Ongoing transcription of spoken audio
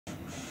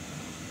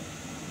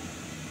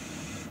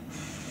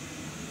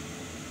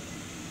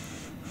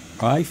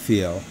I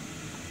feel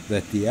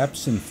that the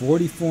Epson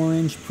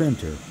 44-inch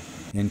printer,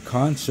 in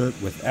concert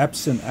with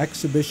Epson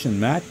Exhibition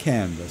matte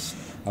canvas,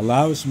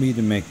 allows me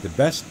to make the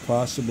best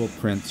possible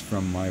prints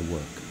from my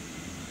work.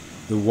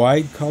 The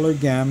wide color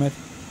gamut,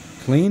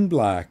 clean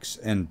blacks,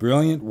 and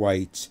brilliant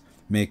whites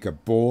make a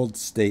bold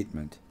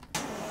statement.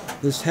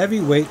 This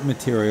heavyweight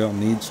material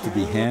needs to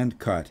be hand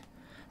cut,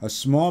 a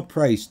small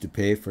price to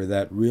pay for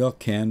that real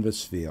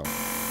canvas feel.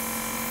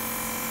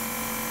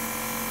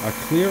 A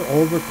clear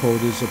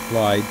overcoat is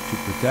applied to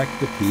protect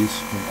the piece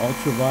from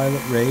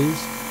ultraviolet rays,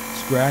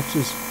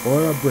 scratches,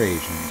 or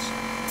abrasions.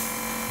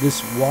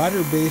 This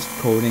water-based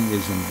coating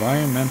is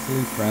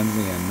environmentally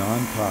friendly and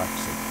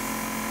non-toxic.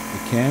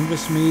 The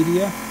canvas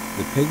media,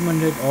 the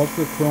pigmented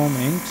ultrachrome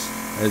inks,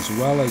 as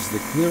well as the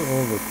clear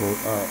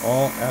overcoat are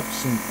all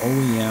Epson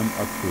OEM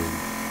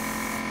approved.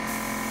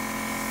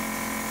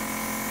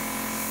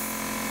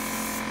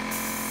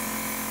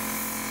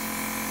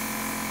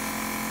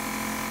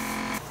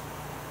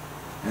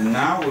 And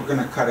now we're going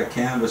to cut a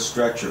canvas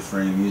stretcher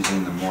frame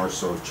using the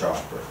Morso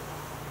chopper.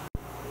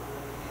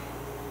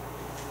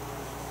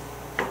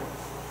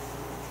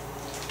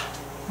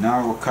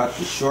 Now we'll cut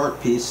the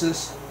short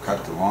pieces.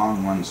 Cut the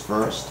long ones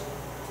first.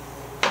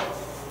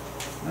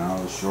 Now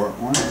the short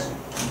ones.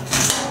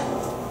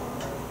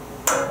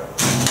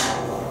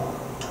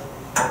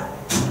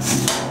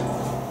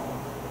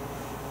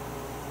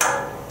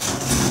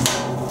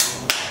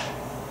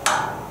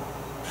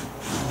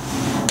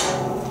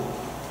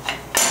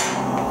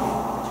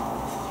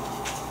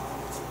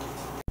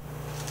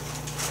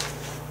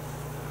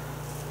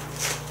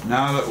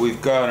 Now that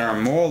we've got our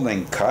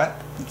molding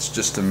cut, it's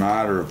just a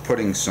matter of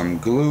putting some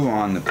glue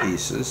on the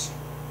pieces.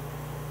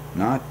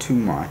 Not too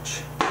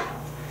much.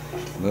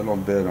 A little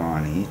bit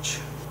on each.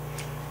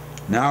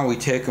 Now we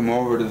take them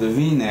over to the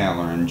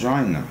V-nailer and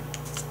join them.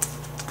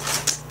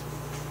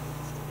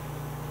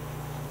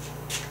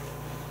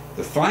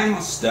 The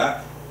final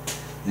step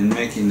in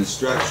making the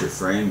stretcher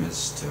frame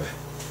is to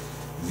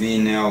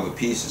V-nail the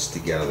pieces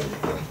together.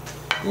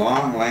 The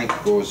long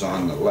length goes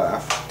on the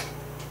left.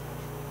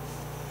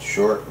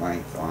 Short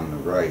length on the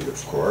right,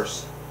 of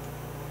course.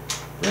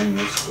 Bring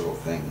this little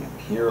thing in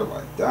here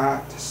like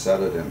that to set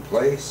it in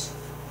place.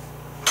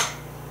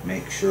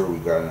 Make sure we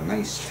got a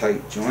nice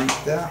tight joint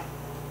there.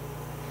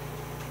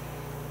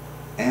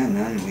 And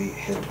then we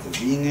hit the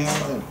V-nail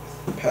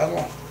with the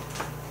pedal.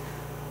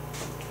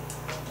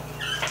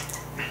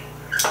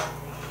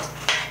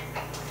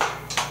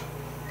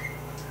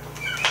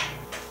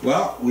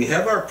 Well, we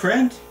have our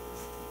print.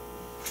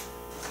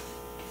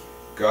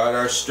 Got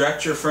our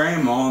stretcher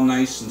frame all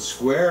nice and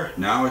square.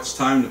 Now it's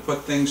time to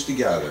put things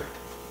together.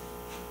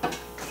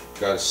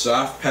 Got a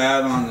soft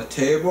pad on the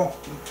table.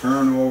 We'll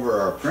turn over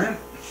our print.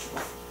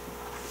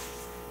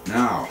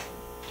 Now,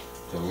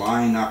 to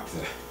line up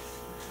the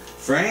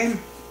frame,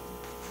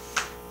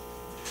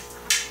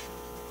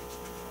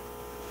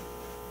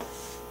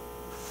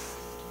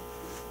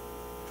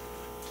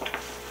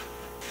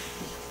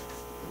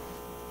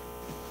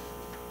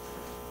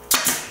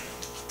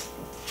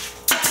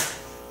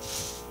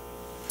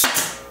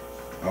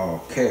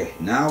 okay,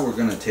 now we're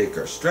going to take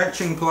our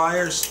stretching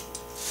pliers,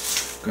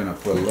 going to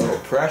put a little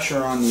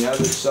pressure on the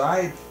other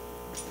side.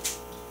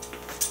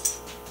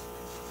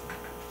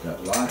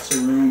 Got lots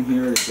of room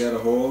here to get a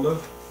hold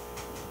of.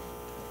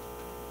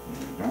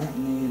 You don't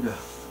need to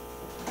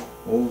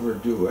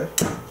overdo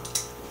it.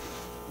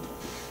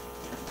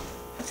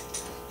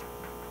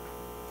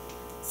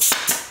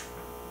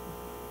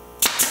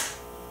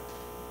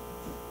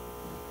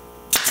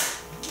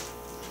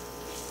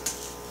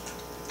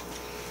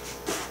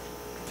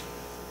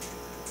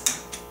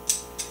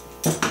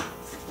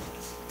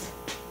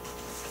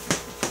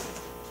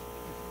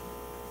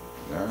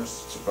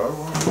 That's about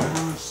what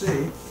I want to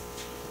see.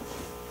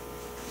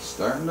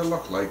 Starting to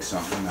look like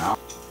something now.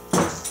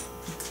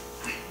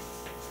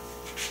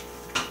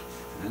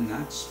 And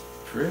that's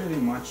pretty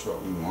much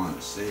what we want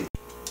to see.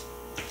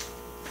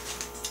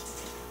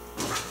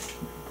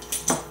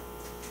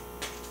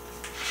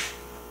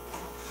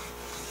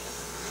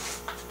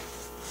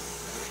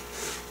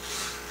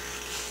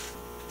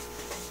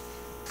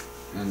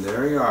 And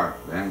there you are,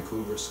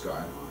 Vancouver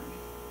skyline.